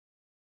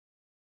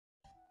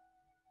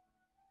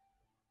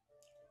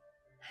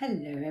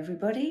Hello,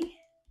 everybody.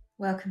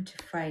 Welcome to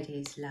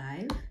Friday's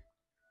Live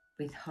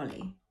with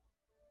Holly.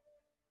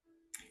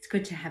 It's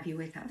good to have you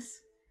with us.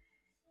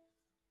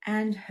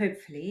 And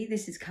hopefully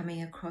this is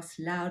coming across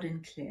loud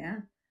and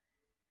clear.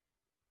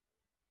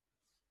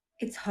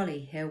 It's Holly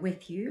here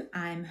with you.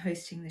 I'm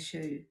hosting the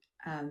show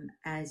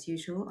as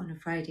usual on a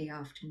Friday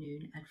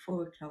afternoon at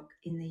 4 o'clock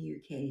in the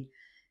UK.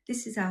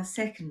 This is our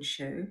second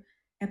show,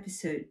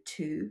 episode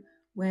 2,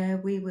 where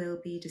we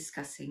will be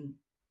discussing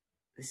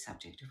the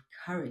subject of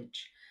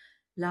courage.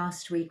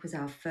 Last week was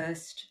our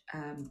first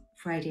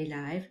Friday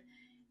Live,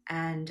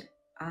 and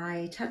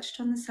I touched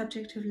on the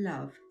subject of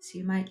love. So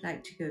you might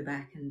like to go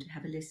back and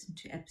have a listen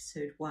to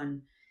episode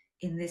 1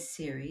 in this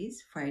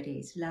series,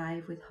 Fridays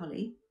Live with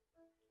Holly.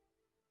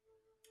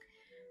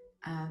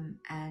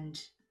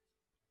 And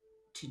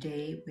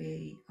today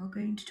we are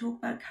going to talk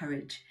about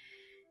courage.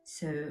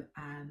 So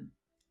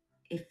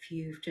if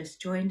you've just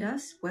joined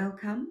us,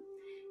 welcome.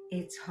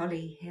 It's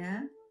Holly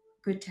here.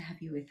 Good to have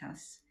you with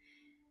us.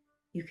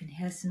 You can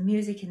hear some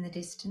music in the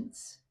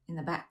distance, in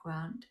the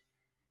background.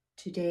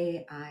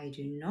 Today I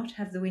do not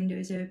have the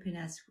windows open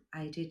as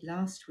I did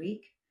last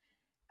week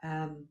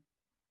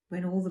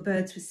when all the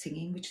birds were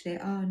singing, which they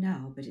are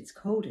now, but it's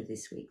colder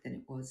this week than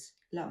it was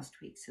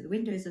last week. So the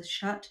windows are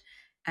shut,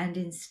 and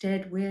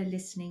instead we're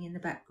listening in the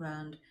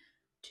background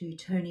to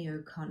Tony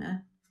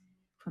O'Connor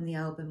from the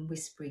album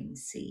Whispering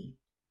Sea.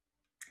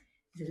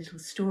 There's a little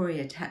story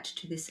attached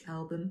to this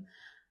album.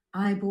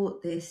 I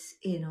bought this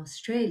in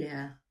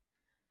Australia,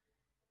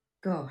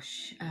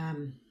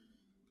 in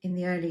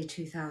the early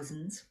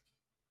 2000s.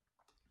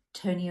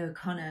 Tony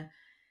O'Connor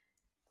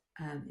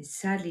is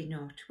sadly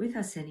not with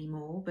us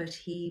anymore, but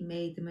he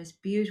made the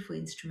most beautiful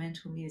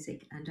instrumental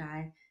music, and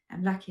I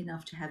am lucky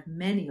enough to have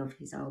many of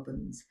his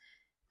albums,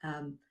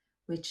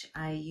 which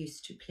I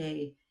used to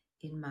play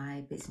in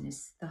my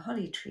business, The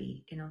Holly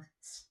Tree, in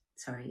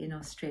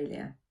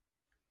Australia.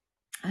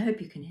 I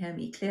hope you can hear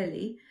me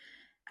clearly.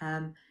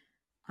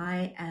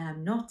 I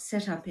am not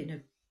set up in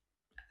a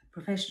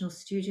professional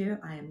studio.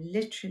 I am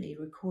literally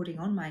recording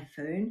on my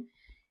phone,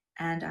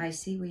 and I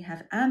see we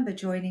have Amber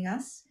joining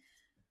us.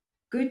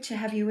 Good to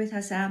have you with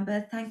us,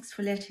 Amber. Thanks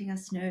for letting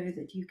us know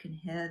that you can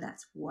hear.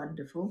 That's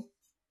wonderful.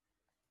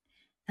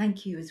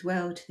 Thank you as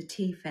well to the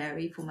Tea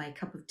Fairy for my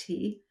cup of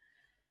tea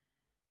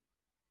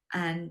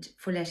and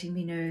for letting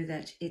me know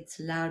that it's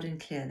loud and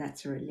clear.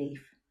 That's a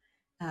relief.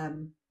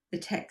 The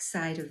tech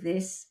side of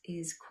this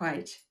is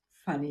quite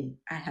funny,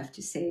 I have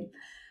to say.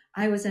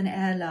 I was on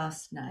air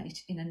last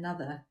night in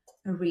another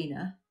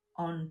arena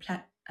on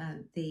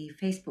the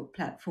Facebook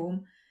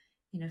platform,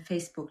 in a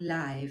Facebook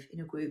Live in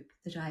a group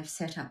that I've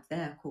set up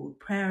there called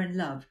Prayer and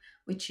Love,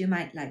 which you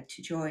might like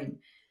to join.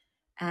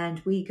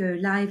 And we go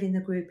live in the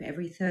group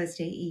every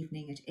Thursday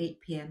evening at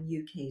 8 p.m.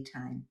 UK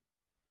time.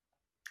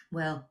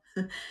 Well,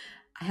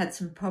 I had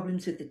some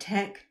problems with the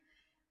tech,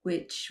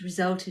 which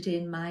resulted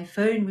in my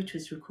phone, which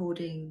was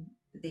recording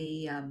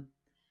the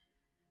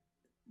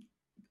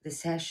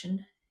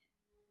session,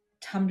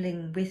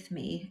 tumbling with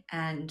me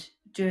and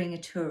doing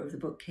a tour of the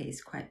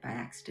bookcase quite by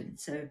accident.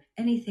 So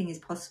anything is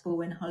possible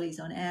when Holly's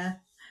on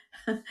air.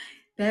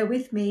 Bear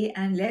with me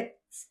and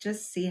let's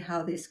just see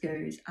how this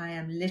goes. I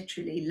am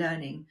literally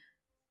learning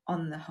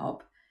on the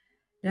hop,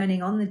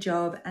 learning on the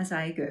job as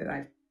I go.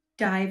 I've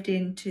dived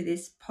into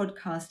this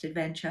podcast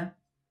adventure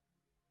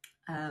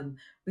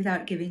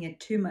without giving it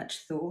too much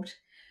thought.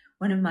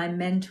 One of my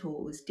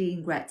mentors,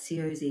 Dean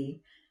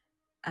Graziosi,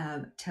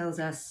 tells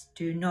us,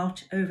 do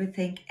not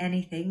overthink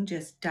anything,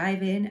 just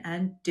dive in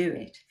and do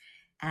it.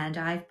 And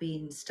I've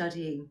been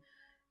studying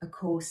a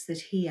course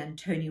that he and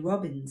Tony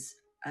Robbins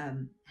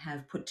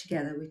have put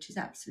together, which is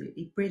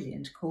absolutely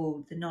brilliant,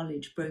 called the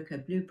Knowledge Broker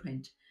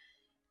Blueprint.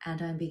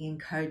 And I'm being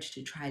encouraged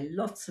to try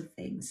lots of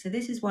things. So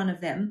this is one of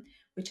them,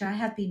 which I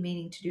have been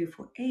meaning to do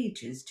for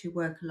ages, to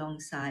work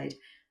alongside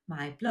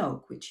my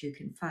blog, which you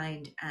can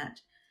find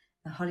at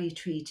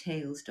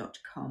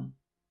thehollytreetales.com.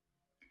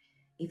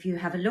 If you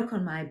have a look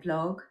on my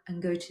blog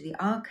and go to the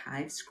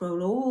archive,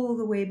 scroll all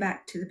the way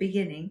back to the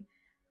beginning,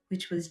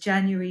 which was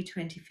January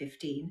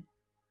 2015,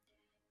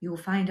 you'll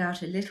find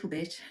out a little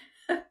bit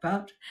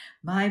about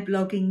my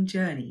blogging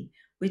journey,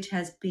 which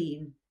has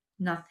been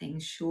nothing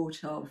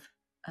short of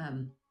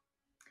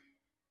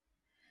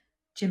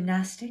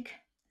gymnastic,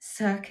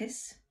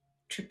 circus,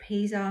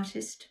 trapeze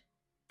artist,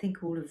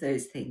 think all of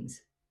those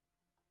things.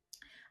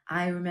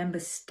 I remember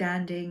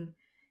standing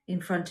in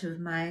front of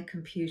my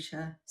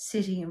computer,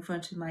 sitting in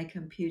front of my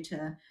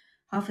computer,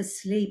 half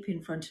asleep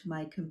in front of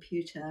my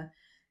computer,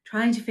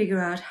 trying to figure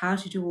out how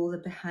to do all the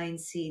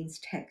behind scenes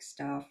tech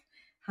stuff,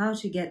 how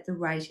to get the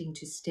writing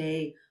to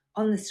stay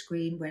on the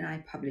screen when I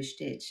published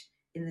it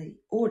in the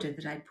order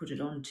that I'd put it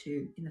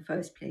onto in the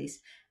first place,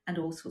 and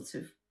all sorts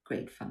of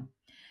great fun.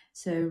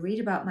 So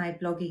read about my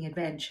blogging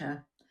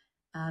adventure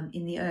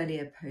in the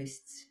earlier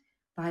posts.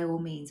 By all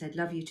means, I'd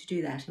love you to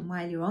do that. And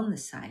while you're on the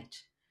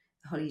site,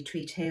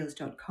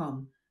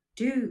 thehollytreetales.com,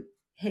 do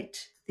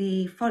hit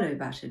the follow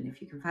button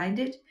if you can find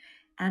it,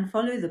 and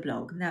follow the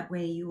blog. And that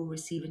way you will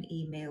receive an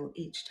email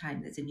each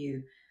time there's a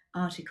new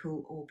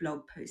article or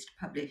blog post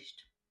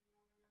published.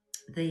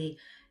 The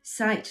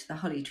site, the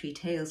Holly Tree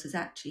Tales, has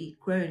actually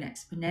grown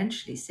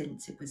exponentially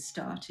since it was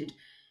started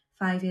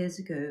 5 years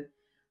ago,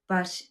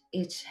 but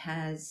it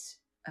has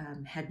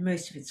had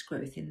most of its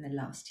growth in the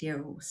last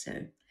year or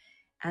so,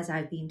 as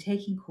I've been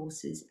taking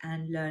courses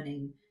and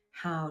learning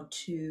how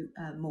to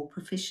more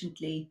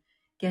proficiently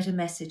get a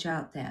message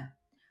out there.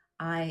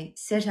 I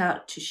set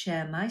out to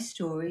share my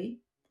story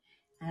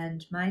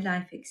and my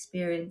life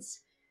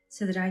experience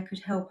so that I could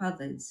help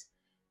others.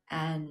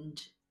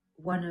 And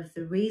one of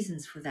the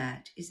reasons for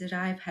that is that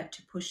I've had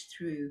to push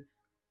through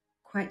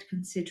quite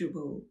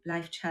considerable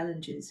life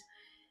challenges,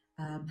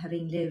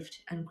 having lived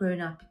and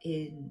grown up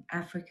in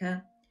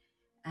Africa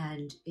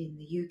and in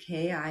the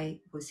UK. I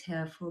was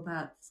here for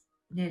about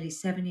nearly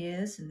 7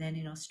 years, and then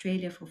in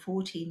Australia for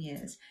 14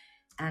 years,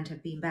 and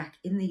have been back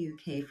in the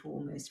UK for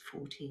almost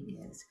 14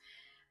 years.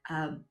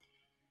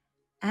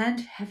 And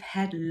have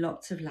had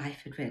lots of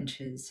life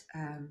adventures,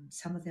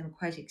 some of them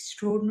quite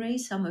extraordinary,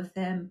 some of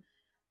them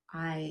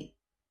I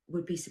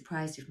would be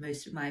surprised if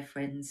most of my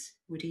friends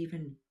would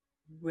even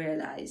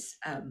realize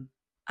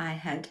I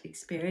had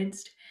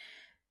experienced,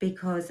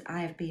 because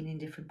I have been in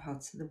different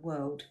parts of the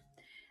world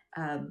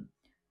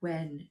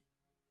when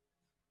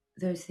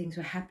those things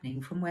were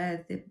happening, from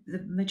where the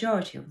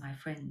majority of my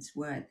friends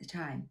were at the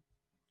time.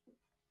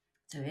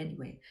 So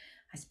anyway,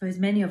 I suppose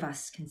many of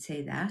us can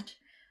say that.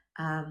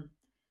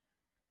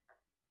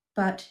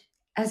 But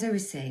as I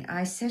was saying,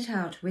 I set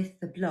out with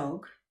the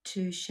blog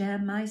to share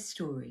my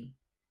story,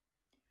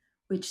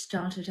 which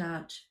started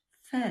out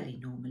fairly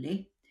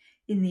normally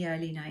in the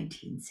early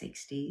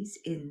 1960s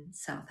in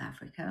South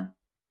Africa.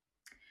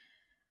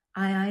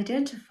 I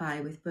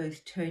identify with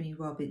both Tony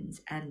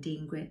Robbins and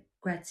Dean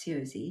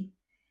Graziosi,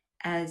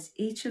 as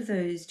each of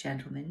those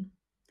gentlemen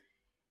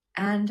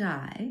and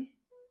I,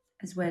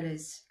 as well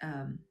as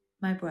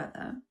my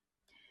brother,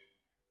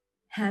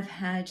 have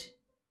had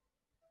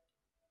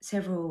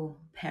several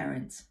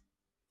parents.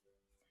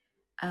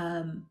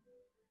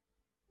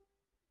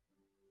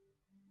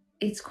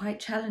 It's quite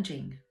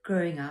challenging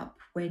growing up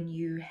when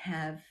you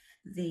have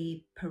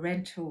the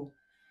parental,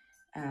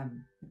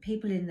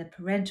 people in the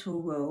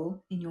parental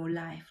role in your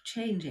life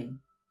changing.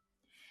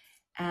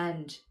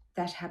 And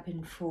that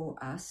happened for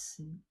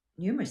us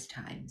numerous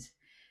times.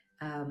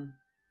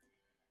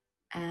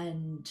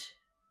 And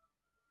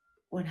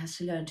one has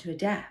to learn to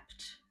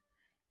adapt.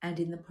 And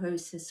in the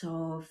process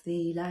of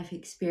the life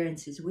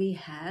experiences we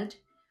had,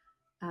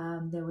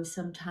 there were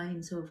some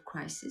times of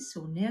crisis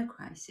or near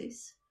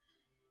crisis.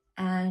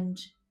 And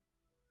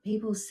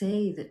people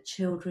say that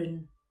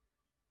children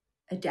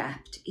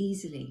adapt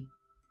easily.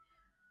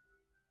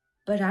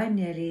 But I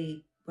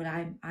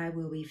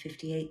will be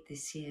 58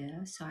 this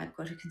year, so I've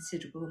got a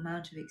considerable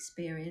amount of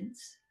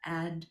experience.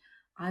 And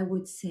I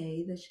would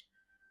say that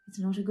it's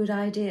not a good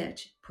idea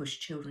to push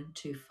children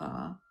too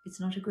far. It's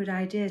not a good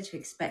idea to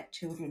expect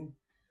children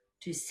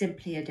to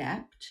simply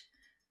adapt.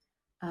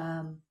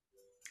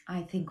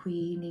 I think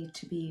we need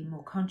to be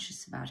more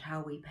conscious about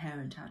how we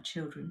parent our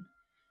children,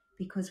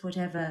 because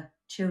whatever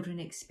children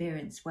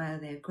experience while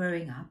they're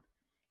growing up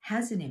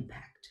has an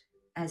impact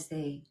as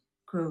they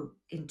grow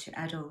into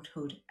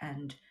adulthood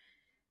and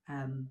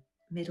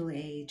middle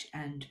age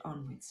and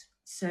onwards.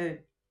 So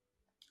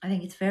I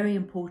think it's very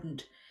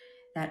important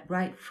that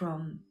right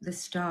from the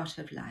start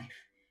of life,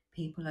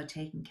 people are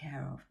taken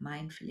care of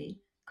mindfully,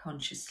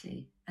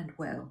 consciously, and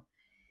well.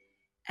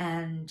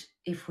 And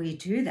if we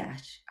do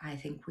that, I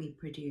think we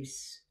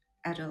produce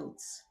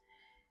adults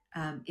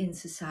in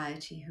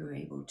society who are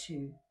able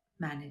to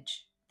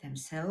manage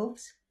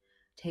themselves,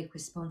 take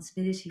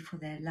responsibility for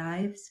their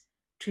lives,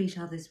 treat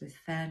others with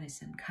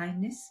fairness and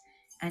kindness,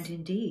 and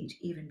indeed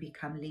even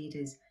become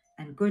leaders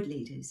and good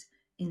leaders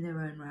in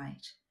their own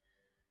right.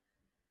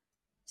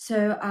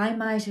 So I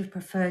might have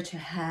preferred to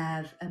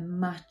have a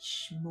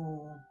much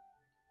more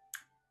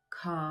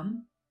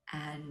calm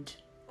and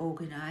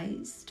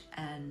organized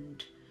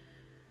and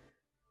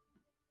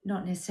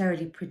not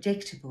necessarily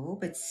predictable,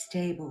 but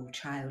stable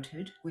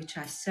childhood, which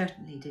I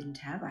certainly didn't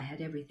have. I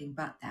had everything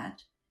but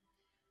that.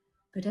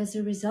 But as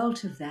a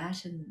result of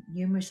that and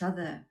numerous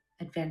other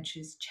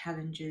adventures,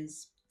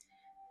 challenges,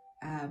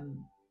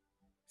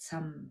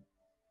 some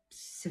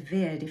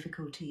severe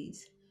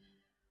difficulties,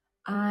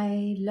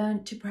 I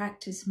learned to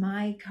practice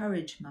my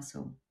courage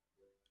muscle.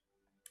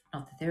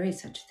 Not that there is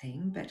such a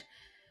thing, but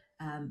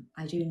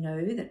I do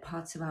know that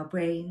parts of our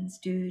brains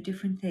do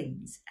different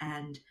things.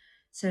 And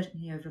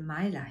certainly over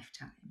my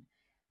lifetime,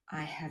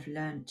 I have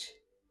learnt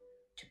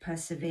to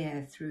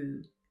persevere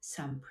through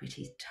some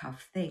pretty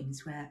tough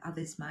things where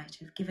others might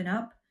have given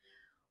up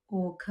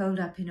or curled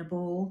up in a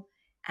ball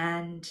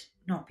and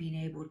not been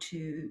able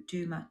to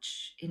do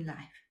much in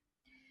life.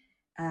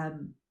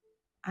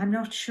 I'm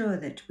not sure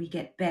that we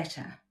get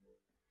better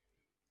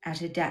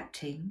at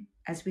adapting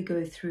as we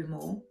go through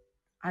more.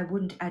 I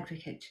wouldn't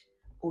advocate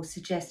or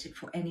suggest it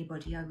for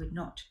anybody. I would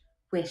not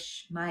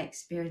wish my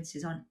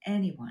experiences on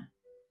anyone.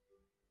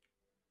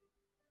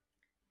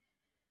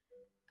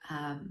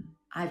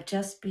 I've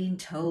just been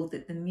told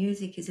that the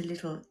music is a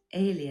little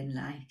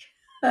alien-like.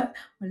 Well,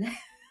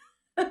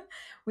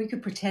 We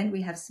could pretend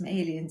we have some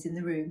aliens in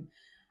the room,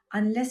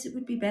 unless it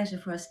would be better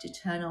for us to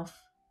turn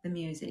off the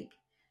music.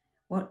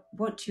 What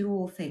do you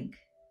all think?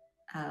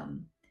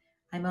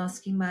 I'm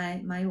asking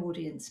my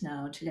audience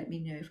now to let me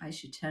know if I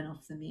should turn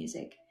off the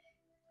music.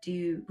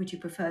 Would you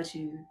prefer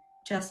to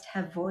just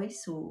have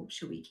voice, or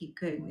should we keep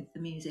going with the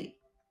music?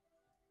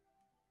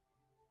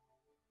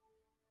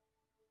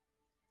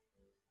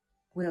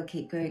 We'll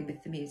keep going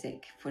with the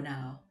music for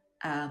now,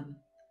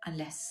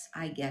 unless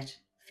I get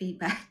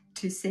feedback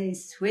to say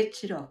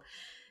switch it off.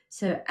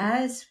 So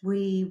as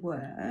we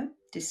were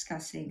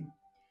discussing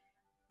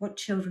what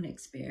children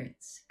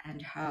experience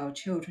and how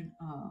children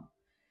are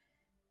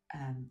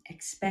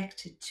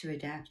expected to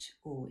adapt,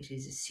 or it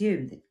is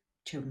assumed that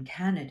children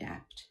can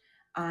adapt,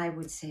 I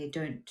would say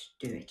don't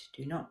do it.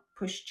 Do not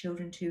push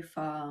children too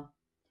far.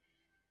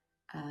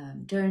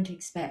 Don't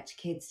expect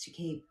kids to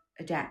keep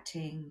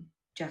adapting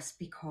just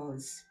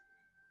because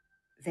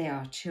they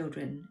are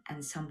children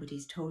and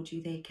somebody's told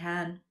you they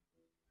can.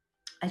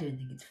 I don't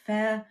think it's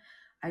fair.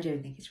 I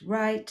don't think it's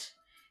right.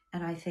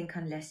 And I think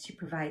unless you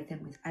provide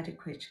them with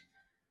adequate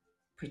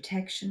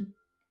protection,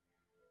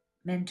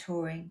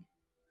 mentoring,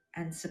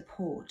 and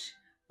support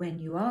when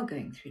you are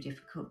going through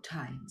difficult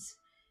times,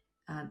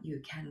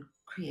 you can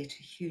create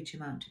a huge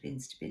amount of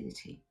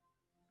instability.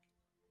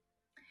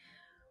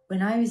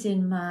 When I was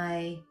in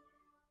my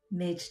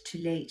mid to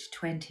late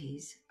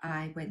 20s,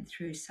 I went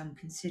through some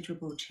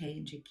considerable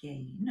change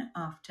again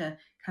after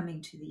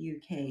coming to the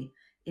UK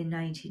in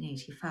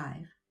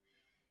 1985.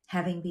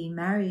 Having been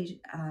married,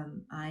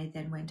 I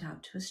then went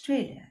out to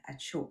Australia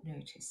at short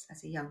notice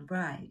as a young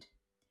bride.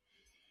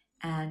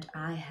 And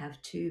I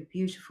have two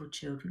beautiful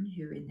children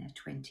who are in their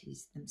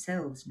 20s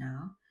themselves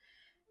now,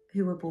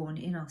 who were born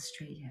in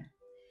Australia.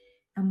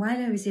 And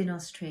while I was in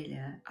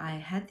Australia, I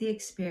had the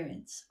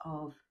experience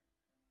of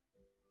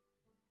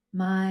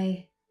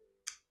my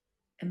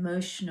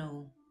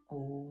emotional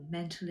or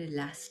mental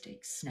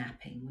elastic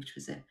snapping, which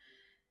was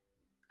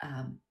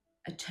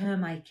a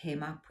term I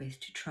came up with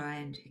to try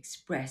and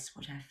express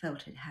what I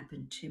felt had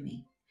happened to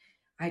me.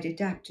 I'd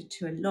adapted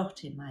to a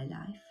lot in my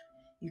life.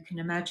 You can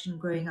imagine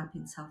growing up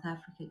in South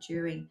Africa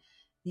during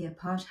the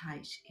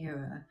apartheid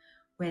era,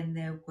 when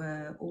there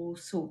were all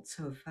sorts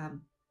of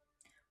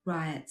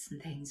riots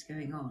and things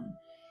going on.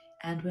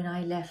 And when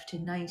I left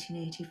in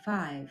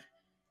 1985,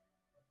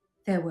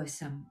 there were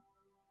some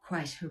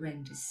quite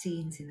horrendous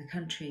scenes in the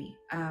country.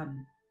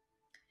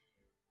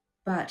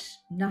 But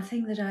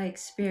nothing that I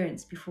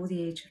experienced before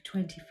the age of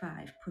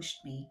 25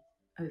 pushed me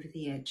over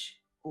the edge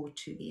or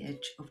to the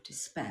edge of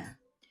despair.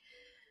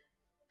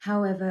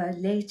 However,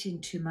 late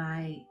into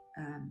my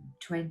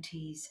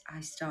 20s, I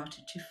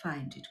started to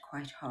find it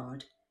quite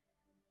hard.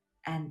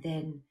 And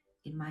then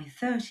in my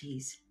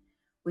 30s,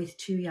 with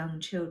two young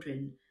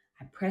children,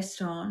 I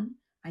pressed on.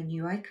 I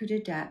knew I could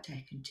adapt.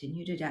 I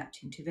continued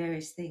adapting to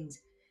various things.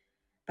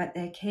 But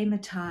there came a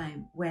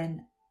time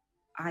when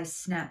I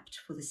snapped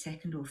for the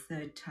second or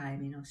third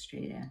time in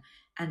Australia,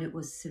 and it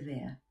was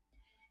severe.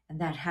 And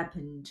that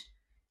happened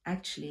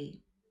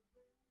actually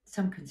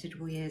some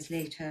considerable years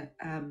later,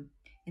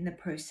 in the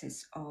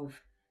process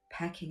of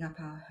packing up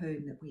our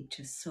home that we'd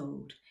just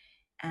sold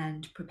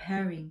and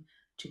preparing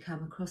to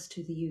come across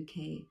to the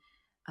UK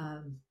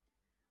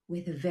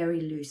with a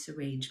very loose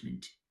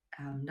arrangement,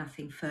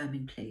 nothing firm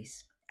in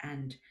place.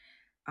 And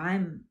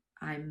I'm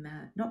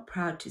not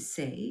proud to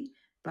say,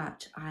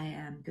 but I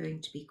am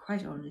going to be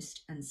quite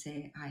honest and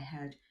say I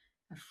had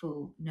a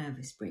full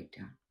nervous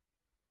breakdown.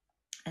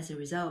 As a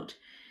result,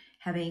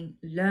 having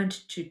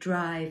learned to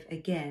drive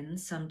again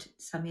some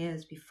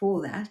years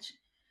before that,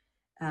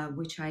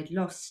 which I'd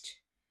lost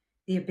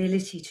the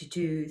ability to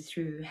do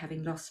through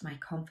having lost my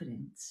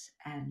confidence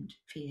and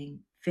feeling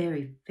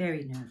very,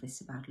 very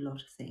nervous about a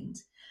lot of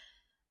things.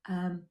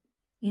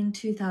 In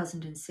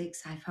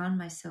 2006, I found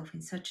myself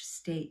in such a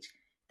state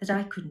that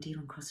I couldn't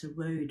even cross a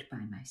road by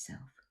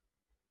myself.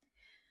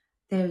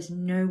 There was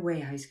no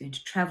way I was going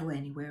to travel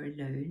anywhere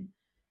alone.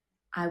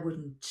 I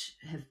wouldn't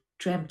have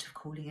dreamt of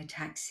calling a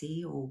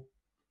taxi or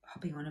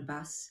hopping on a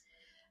bus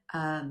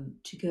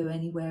to go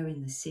anywhere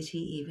in the city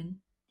even.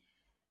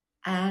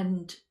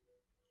 And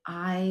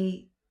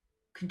I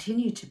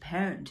continued to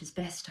parent as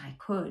best I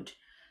could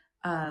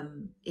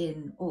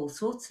in all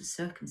sorts of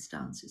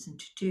circumstances, and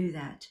to do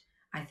that,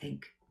 I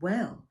think,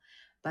 well.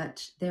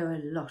 But there are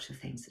a lot of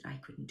things that I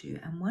couldn't do,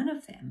 and one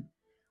of them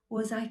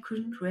was I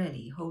couldn't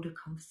really hold a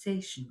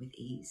conversation with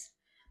ease.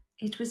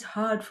 It was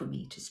hard for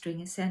me to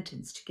string a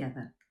sentence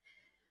together.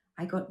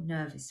 I got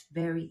nervous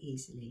very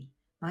easily.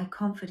 My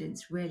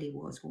confidence really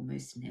was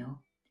almost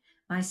nil.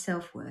 My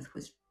self-worth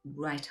was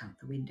right out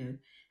the window,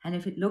 and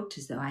if it looked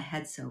as though I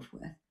had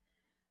self-worth,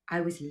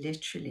 I was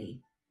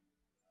literally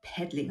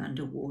pedaling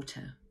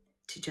underwater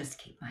to just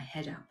keep my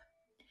head up.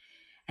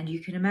 And you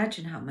can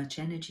imagine how much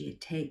energy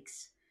it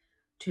takes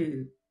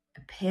to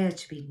appear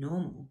to be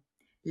normal,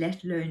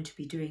 let alone to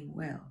be doing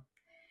well.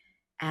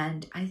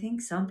 And I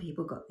think some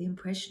people got the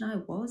impression I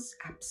was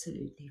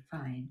absolutely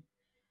fine.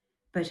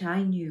 But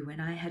I knew when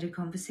I had a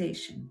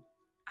conversation,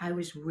 I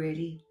was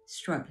really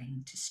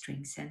struggling to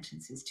string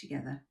sentences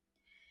together.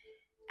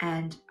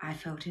 and I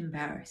felt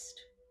embarrassed.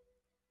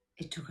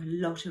 It took a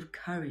lot of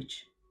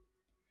courage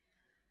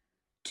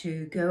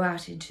to go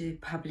out into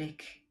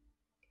public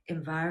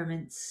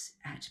environments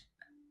at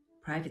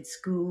private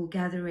school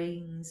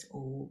gatherings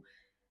or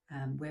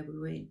where we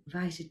were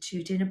invited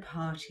to dinner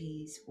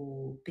parties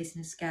or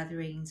business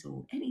gatherings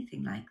or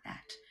anything like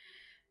that.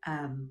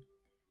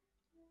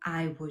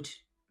 I would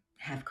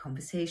have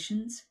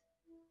conversations,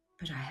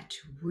 but I had to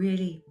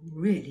really,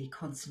 really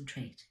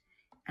concentrate.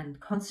 And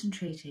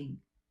concentrating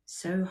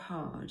so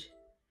hard,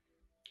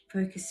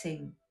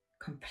 focusing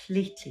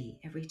completely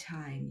every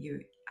time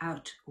you're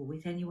out or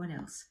with anyone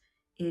else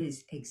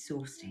is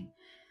exhausting.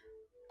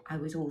 I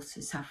was also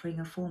suffering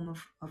a form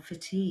of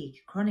fatigue,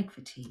 chronic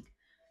fatigue.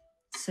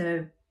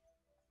 So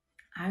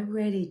I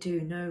really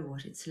do know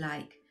what it's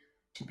like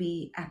to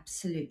be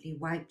absolutely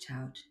wiped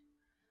out,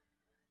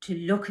 to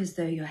look as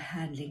though you're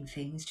handling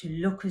things, to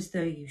look as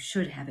though you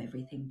should have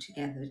everything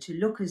together, to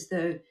look as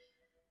though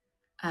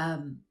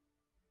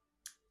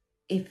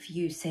if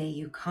you say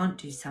you can't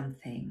do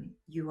something,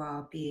 you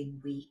are being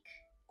weak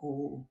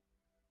or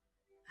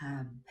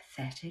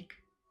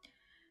pathetic.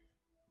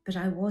 But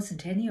I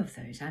wasn't any of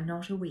those. I'm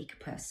not a weak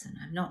person.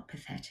 I'm not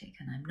pathetic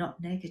and I'm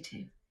not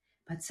negative.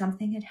 But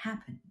something had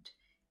happened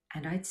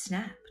and I'd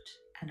snapped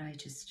and I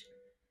just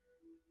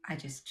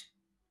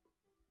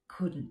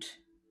couldn't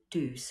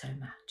do so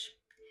much.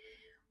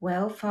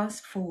 Well,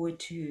 fast forward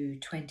to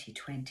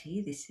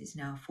 2020. This is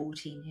now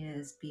 14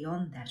 years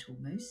beyond that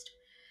almost.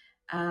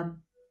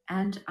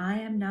 And I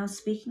am now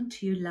speaking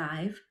to you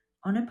live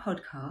on a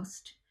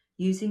podcast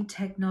using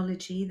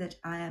technology that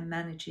I am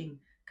managing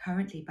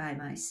currently by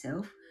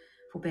myself,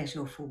 for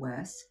better or for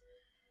worse.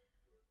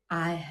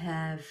 I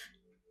have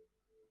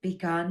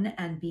begun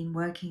and been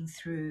working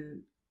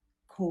through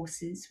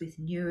courses with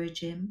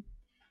Neurogym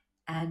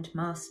and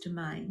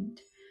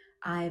Mastermind.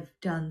 I've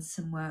done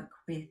some work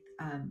with,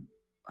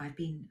 I've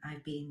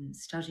been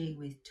studying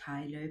with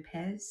Tai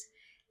Lopez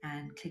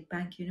and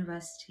ClickBank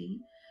University,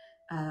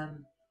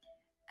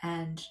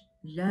 and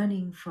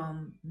learning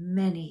from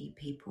many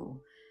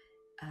people.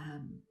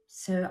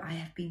 So I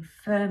have been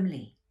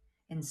firmly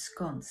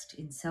ensconced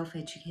in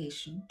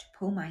self-education to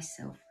pull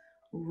myself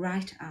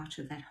right out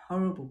of that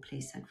horrible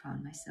place I'd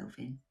found myself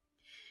in.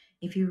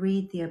 If you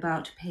read the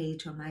About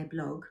page on my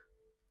blog,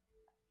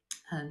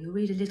 you'll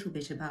read a little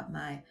bit about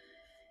my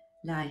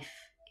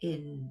life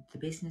in the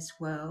business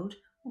world,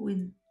 or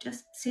in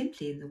just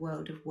simply in the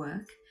world of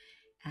work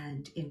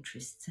and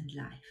interests and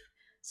life.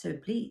 So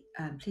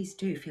please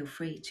do feel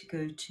free to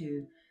go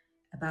to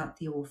About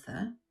the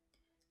Author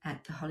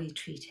at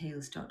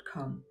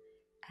thehollytreetales.com,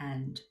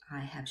 and I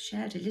have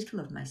shared a little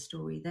of my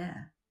story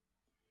there.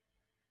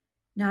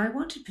 Now, I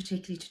wanted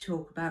particularly to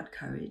talk about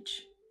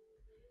courage.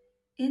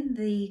 In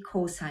the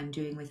course I'm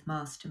doing with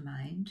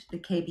Mastermind, the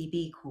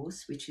KBB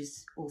course, which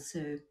is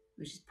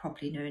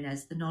properly known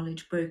as the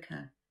Knowledge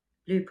Broker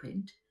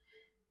Blueprint,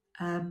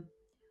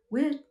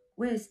 we're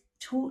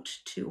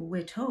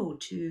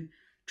told to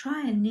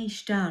try and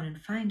niche down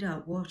and find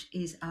out what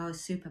is our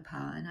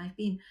superpower. And I've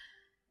been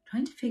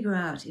trying to figure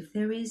out if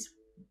there is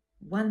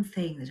one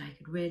thing that I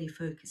could really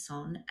focus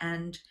on.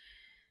 And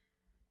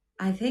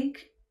I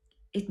think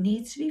it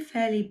needs to be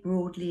fairly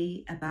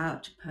broadly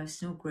about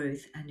personal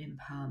growth and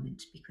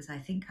empowerment, because I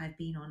think I've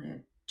been on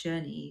a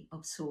journey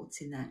of sorts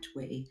in that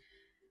way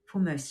for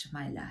most of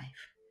my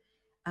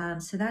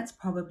life. So that's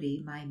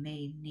probably my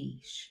main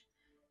niche.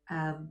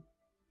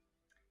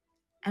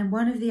 And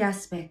one of the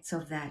aspects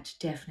of that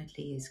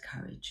definitely is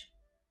courage.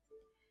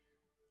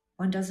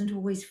 One doesn't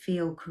always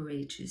feel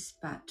courageous,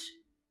 but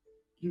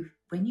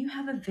when you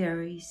have a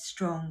very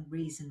strong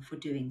reason for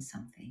doing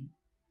something,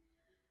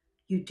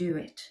 you do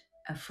it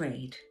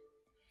afraid.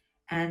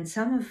 And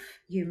some of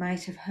you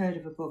might have heard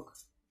of a book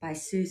by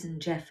Susan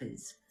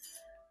Jeffers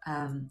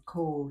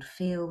called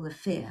Feel the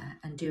Fear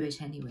and Do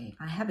It Anyway.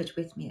 I have it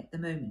with me at the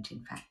moment,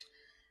 in fact.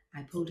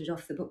 I pulled it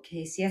off the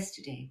bookcase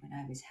yesterday when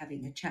I was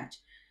having a chat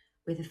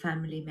with a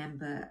family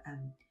member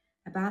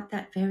about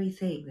that very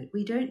thing, that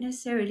we don't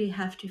necessarily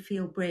have to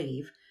feel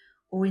brave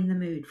or in the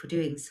mood for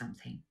doing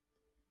something.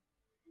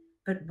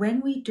 But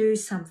when we do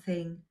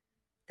something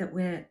that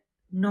we're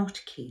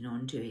not keen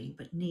on doing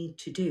but need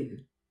to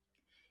do,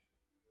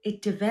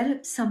 it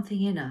develops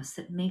something in us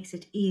that makes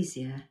it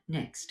easier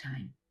next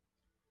time.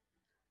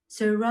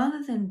 So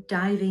rather than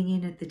diving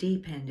in at the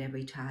deep end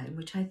every time,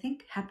 which I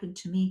think happened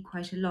to me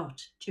quite a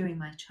lot during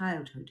my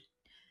childhood,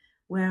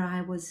 where I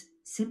was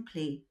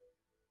simply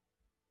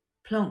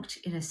plonked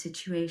in a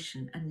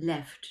situation and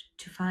left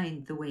to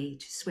find the way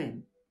to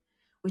swim,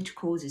 which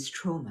causes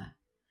trauma,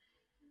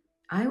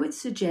 I would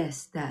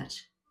suggest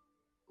that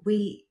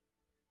we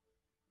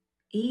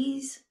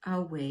ease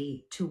our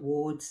way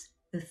towards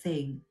the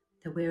thing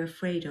that we're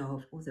afraid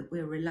of, or that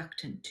we're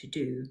reluctant to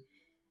do,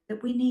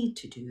 that we need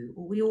to do,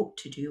 or we ought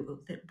to do, or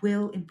that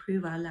will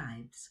improve our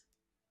lives.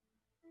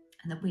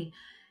 And that we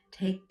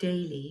take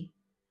daily,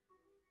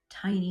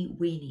 tiny,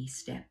 weeny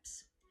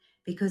steps.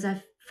 Because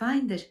I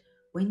find that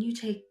when you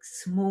take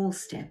small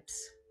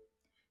steps,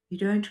 you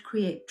don't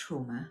create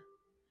trauma,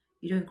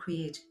 you don't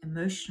create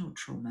emotional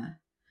trauma,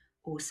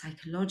 or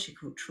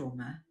psychological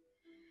trauma,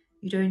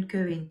 you don't go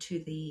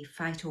into the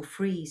fight or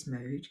freeze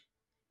mode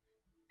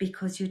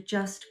because you're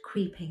just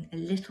creeping a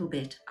little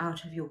bit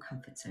out of your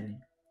comfort zone.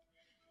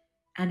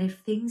 And if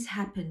things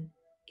happen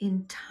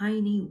in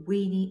tiny,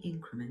 weeny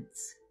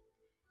increments,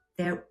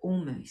 they're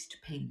almost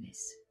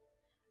painless,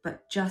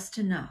 but just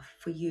enough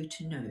for you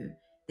to know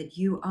that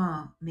you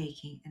are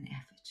making an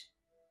effort.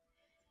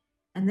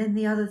 And then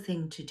the other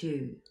thing to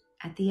do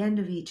at the end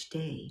of each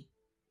day,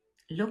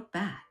 look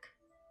back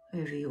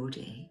over your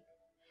day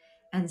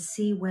and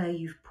see where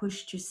you've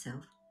pushed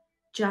yourself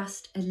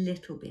just a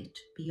little bit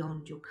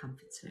beyond your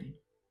comfort zone.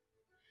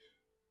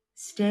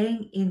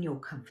 Staying in your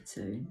comfort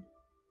zone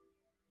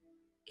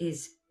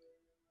is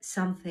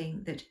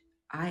something that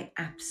I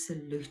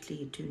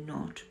absolutely do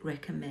not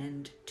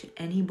recommend to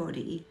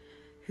anybody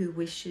who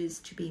wishes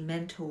to be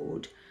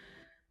mentored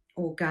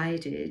or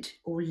guided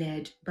or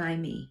led by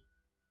me.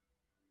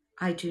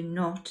 I do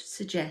not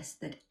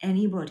suggest that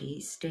anybody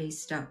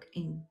stays stuck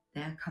in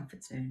their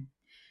comfort zone.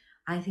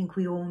 I think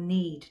we all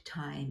need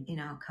time in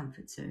our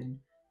comfort zone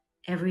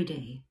every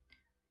day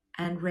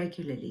and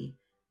regularly,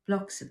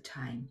 blocks of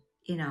time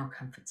in our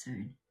comfort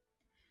zone.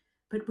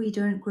 But we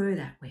don't grow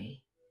that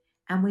way,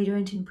 and we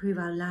don't improve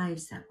our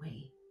lives that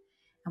way,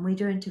 and we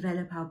don't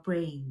develop our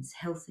brains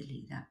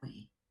healthily that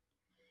way.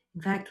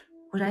 In fact,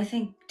 what I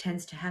think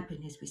tends to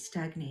happen is we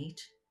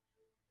stagnate,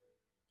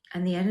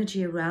 and the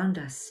energy around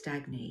us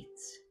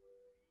stagnates,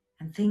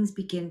 and things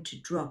begin to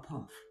drop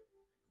off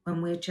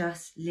when we're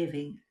just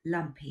living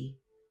lumpy,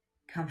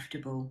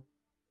 comfortable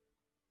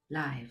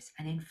lives.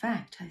 And in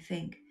fact, I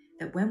think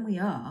that when we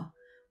are,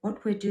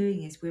 what we're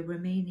doing is we're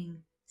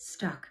remaining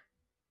stuck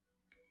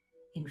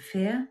in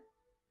fear,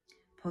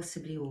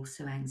 possibly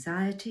also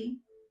anxiety,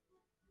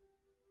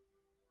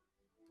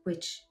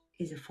 which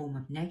is a form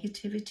of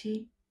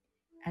negativity,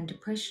 and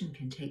depression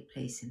can take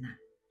place in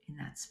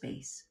that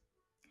space.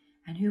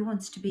 And who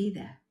wants to be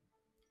there?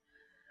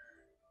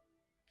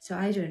 So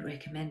I don't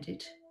recommend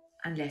it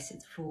unless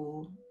it's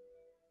for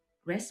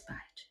respite,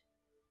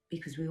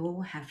 because we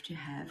all have to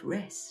have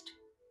rest.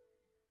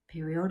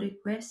 Periodic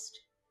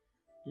rest,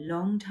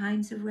 long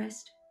times of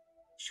rest,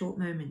 short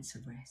moments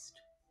of rest.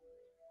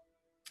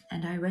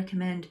 And I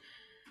recommend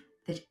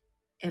that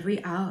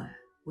every hour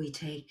we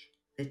take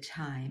the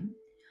time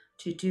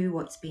to do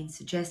what's been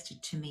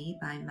suggested to me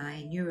by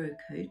my neuro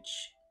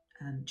coach,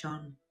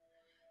 John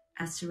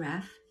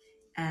Assaraf,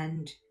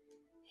 and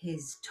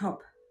his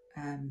top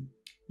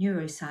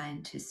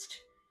neuroscientist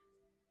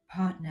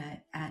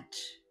partner at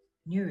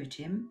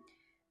Neurogym,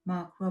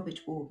 Mark Robert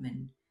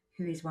Waldman,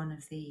 who is one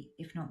of the,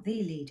 if not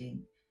the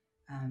leading,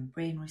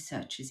 brain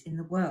researchers in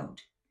the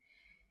world.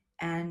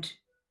 And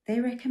they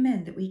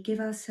recommend that we give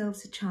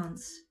ourselves a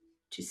chance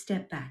to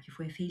step back if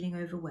we're feeling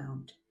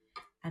overwhelmed.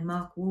 And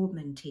Mark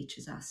Waldman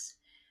teaches us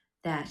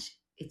that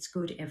it's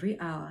good every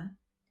hour,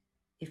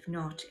 if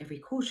not every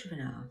quarter of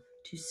an hour,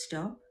 to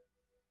stop,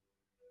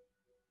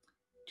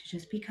 to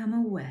just become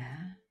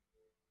aware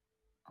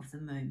of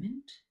the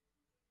moment,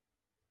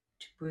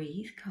 to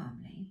breathe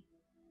calmly,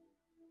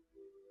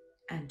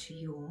 and to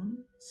yawn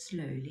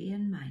slowly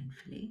and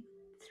mindfully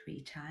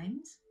 3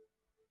 times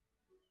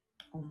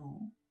or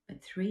more,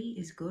 but 3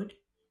 is good,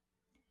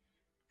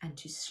 and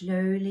to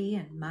slowly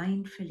and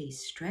mindfully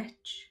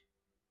stretch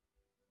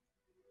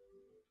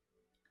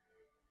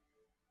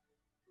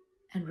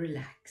and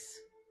relax.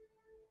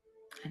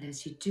 And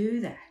as you do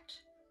that,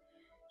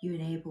 you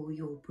enable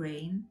your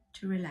brain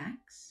to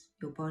relax,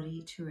 your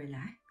body to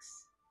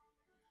relax,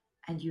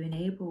 and you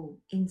enable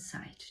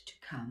insight to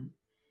come,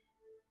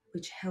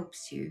 which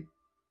helps you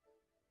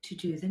to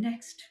do the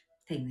next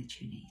thing that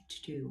you need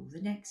to do, or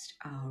the next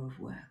hour of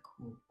work,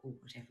 or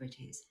whatever it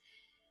is.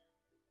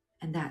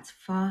 And that's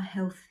far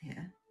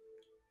healthier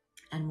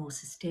and more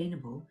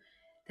sustainable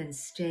than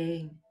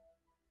staying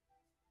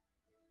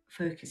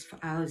focused for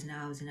hours and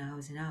hours and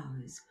hours and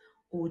hours,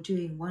 or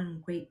doing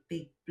one great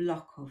big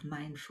block of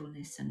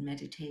mindfulness and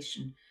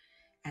meditation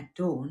at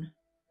dawn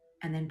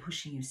and then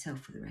pushing yourself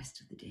for the rest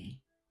of the day.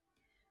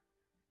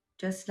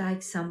 Just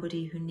like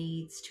somebody who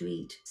needs to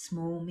eat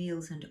small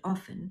meals and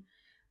often,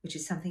 which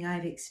is something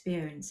I've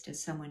experienced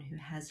as someone who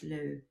has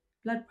low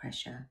blood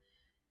pressure,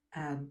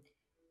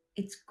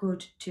 it's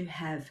good to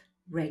have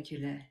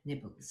regular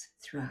nibbles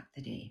throughout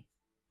the day.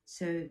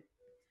 So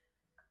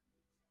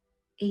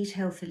eat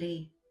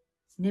healthily,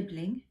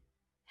 nibbling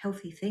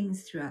healthy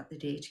things throughout the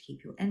day to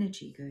keep your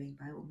energy going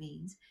by all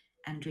means,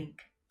 and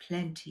drink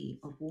plenty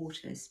of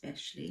water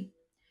especially.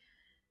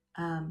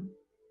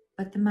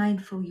 But the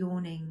mindful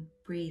yawning,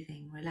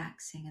 breathing,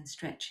 relaxing and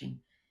stretching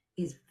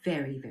is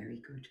very,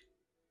 very good.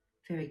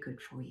 Very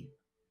good for you.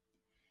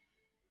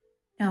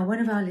 Now, one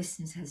of our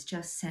listeners has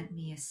just sent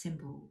me a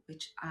symbol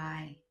which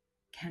I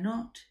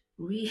cannot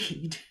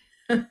read,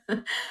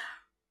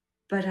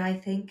 but I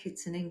think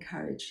it's an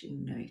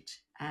encouraging note.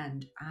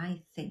 And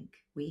I think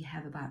we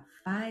have about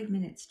 5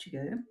 minutes to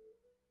go.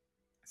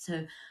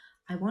 So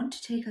I want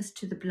to take us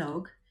to the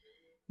blog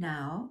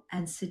now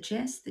and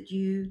suggest that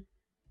you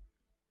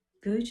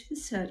go to the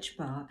search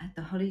bar at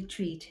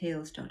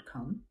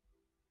thehollytreetales.com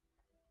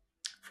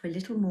for a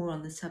little more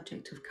on the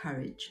subject of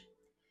courage,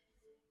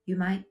 you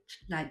might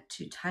like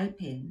to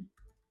type in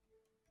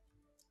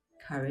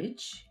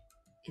courage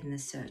in the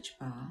search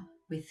bar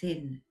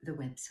within the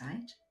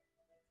website.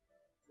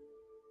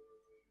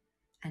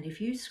 And if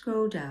you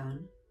scroll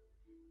down,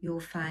 you'll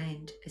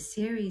find a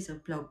series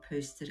of blog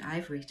posts that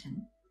I've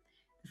written.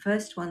 The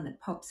first one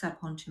that pops up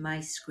onto my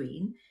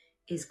screen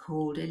is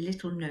called A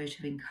Little Note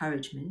of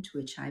Encouragement,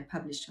 which I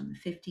published on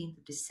the 15th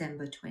of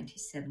December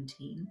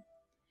 2017.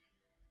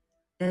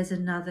 There's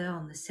another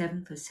on the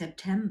 7th of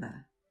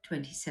September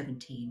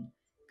 2017,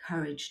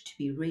 Courage to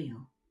be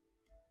Real.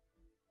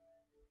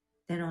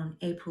 Then on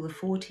April the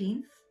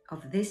 14th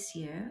of this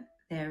year,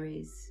 there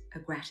is a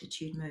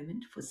gratitude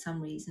moment. For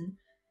some reason,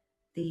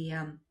 the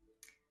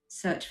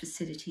search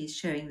facility is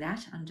showing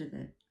that under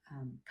the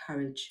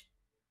Courage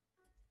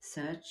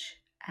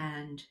search.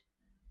 And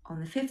on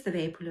the 5th of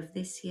April of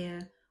this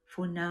year,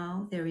 for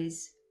now, there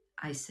is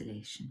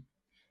isolation.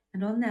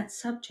 And on that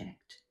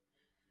subject,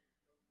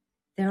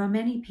 there are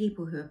many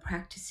people who are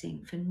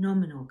practicing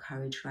phenomenal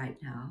courage right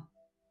now.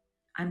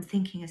 I'm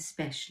thinking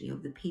especially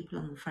of the people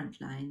on the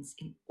front lines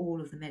in all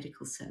of the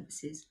medical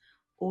services,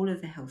 all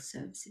of the health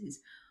services,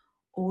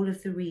 all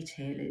of the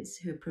retailers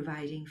who are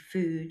providing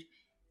food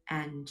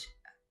and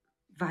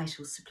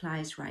vital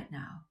supplies right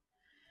now.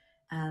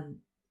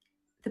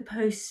 The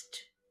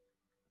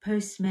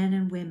postmen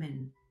and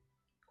women,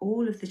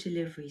 all of the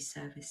delivery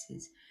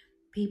services,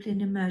 people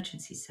in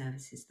emergency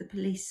services, the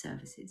police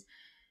services,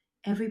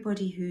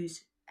 everybody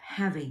who's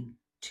having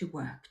to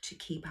work to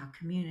keep our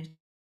community